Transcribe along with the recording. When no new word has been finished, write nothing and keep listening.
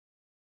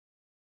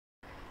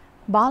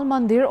Bal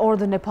Mandir, or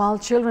the Nepal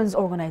Children's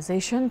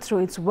Organization, through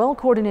its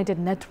well-coordinated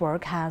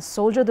network, has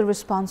shouldered the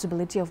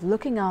responsibility of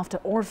looking after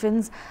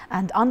orphans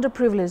and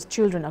underprivileged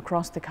children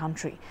across the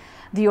country.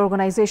 The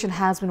organization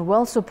has been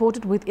well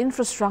supported with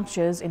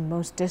infrastructures in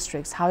most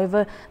districts.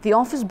 However, the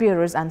office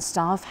bearers and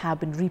staff have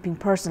been reaping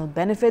personal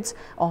benefits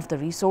of the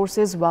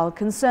resources, while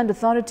concerned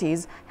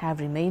authorities have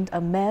remained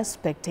a mere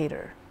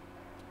spectator.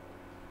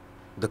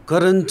 The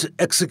current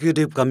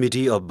executive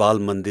committee of Bal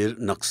Mandir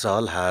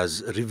Naxal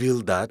has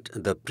revealed that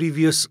the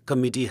previous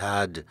committee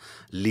had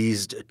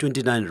leased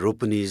 29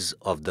 ropanis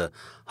of the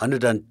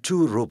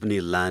 102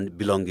 ropani land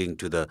belonging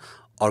to the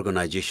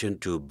organization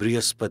to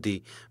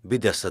Brihaspati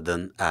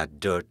Vidyasadan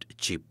at dirt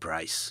cheap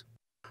price.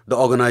 The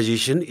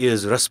organization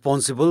is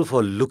responsible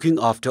for looking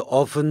after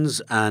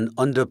orphans and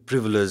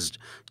underprivileged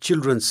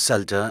children's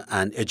shelter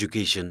and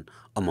education,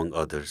 among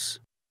others.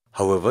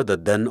 However, the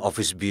then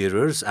office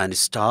bearers and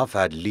staff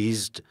had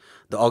leased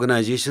the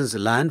organization's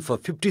land for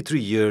 53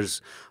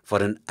 years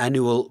for an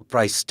annual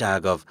price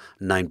tag of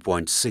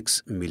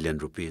 9.6 million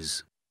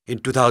rupees. In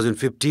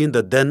 2015,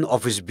 the then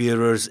office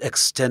bearers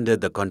extended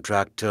the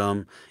contract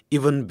term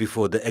even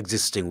before the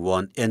existing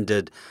one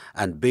ended,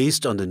 and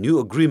based on the new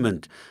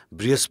agreement,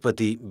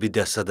 Brihaspati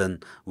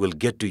Vidyasadan will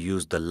get to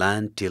use the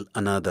land till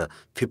another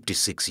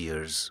 56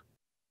 years.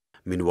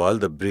 Meanwhile,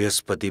 the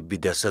Brihaspati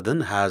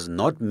Vidyasadan has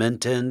not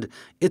maintained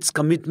its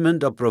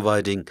commitment of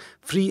providing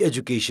free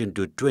education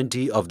to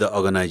 20 of the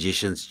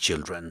organization's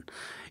children.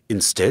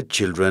 Instead,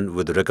 children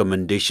with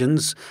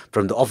recommendations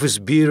from the office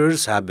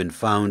bearers have been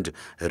found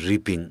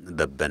reaping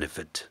the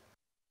benefit.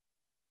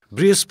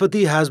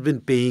 Brihaspati has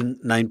been paying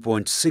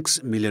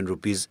 9.6 million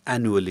rupees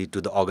annually to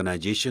the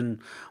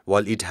organization,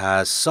 while it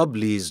has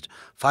subleased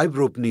 5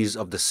 ropanis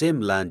of the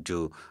same land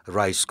to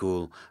Rai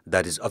School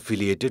that is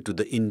affiliated to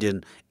the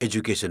Indian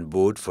Education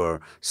Board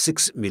for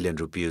 6 million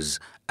rupees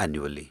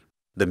annually.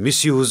 The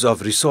misuse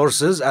of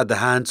resources at the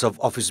hands of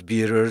office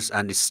bearers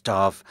and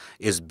staff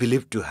is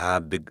believed to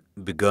have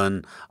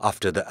begun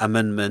after the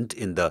amendment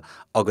in the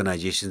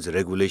organization's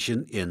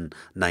regulation in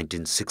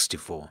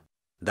 1964.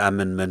 The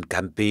amendment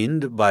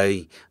campaigned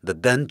by the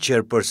then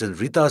chairperson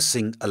Rita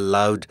Singh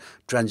allowed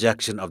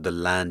transaction of the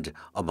land,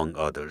 among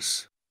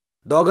others.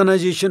 The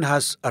organization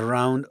has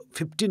around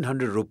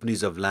 1,500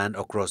 ropanis of land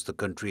across the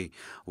country,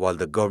 while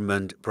the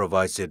government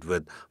provides it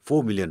with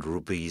 4 million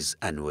rupees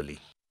annually.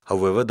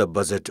 However, the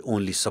budget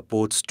only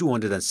supports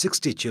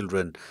 260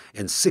 children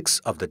in 6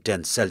 of the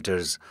 10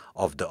 shelters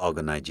of the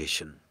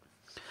organization.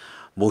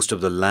 Most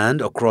of the land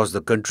across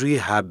the country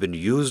have been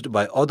used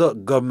by other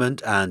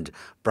government and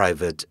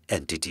private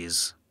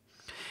entities.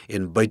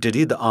 In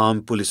Baitari, the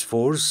armed police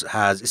force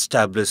has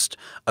established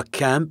a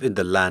camp in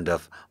the land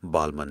of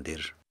Bal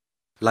Mandir.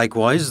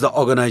 Likewise, the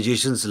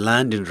organization's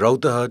land in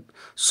Rautahat,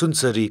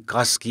 Sunsari,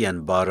 Kaski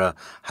and Bara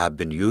have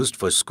been used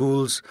for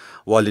schools,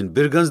 while in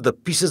Birganj the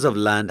pieces of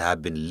land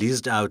have been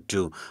leased out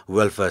to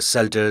welfare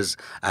shelters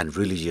and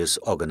religious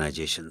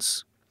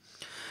organizations.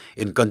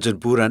 In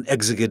Kantipur, an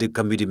executive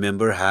committee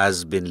member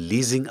has been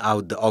leasing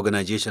out the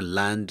organization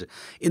land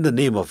in the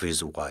name of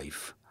his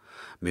wife.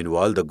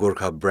 Meanwhile, the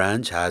Gorkha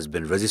branch has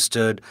been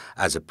registered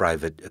as a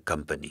private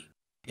company.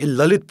 In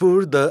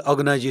Lalitpur, the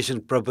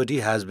organization property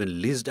has been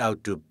leased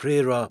out to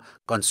Prera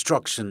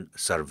Construction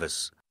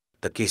Service.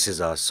 The cases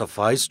are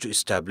sufficed to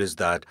establish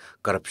that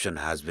corruption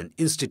has been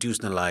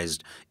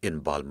institutionalized in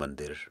Bal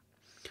Mandir.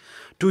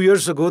 2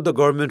 years ago, the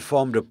government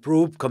formed a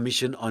probe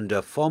commission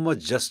under former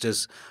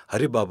Justice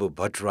Haribabu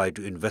Bhattrai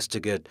to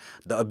investigate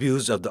the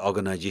abuse of the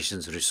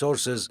organization's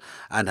resources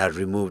and had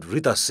removed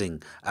Rita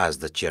Singh as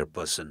the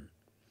chairperson.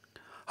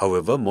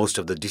 However, most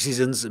of the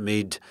decisions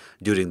made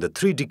during the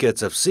 3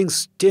 decades of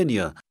Singh's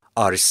tenure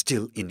are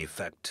still in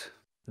effect.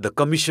 The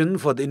Commission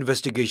for the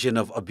Investigation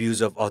of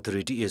Abuse of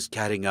Authority is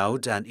carrying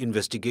out an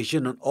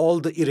investigation on all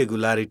the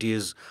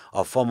irregularities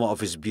of former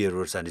office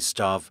bearers and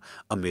staff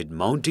amid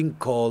mounting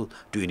call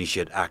to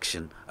initiate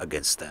action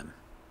against them.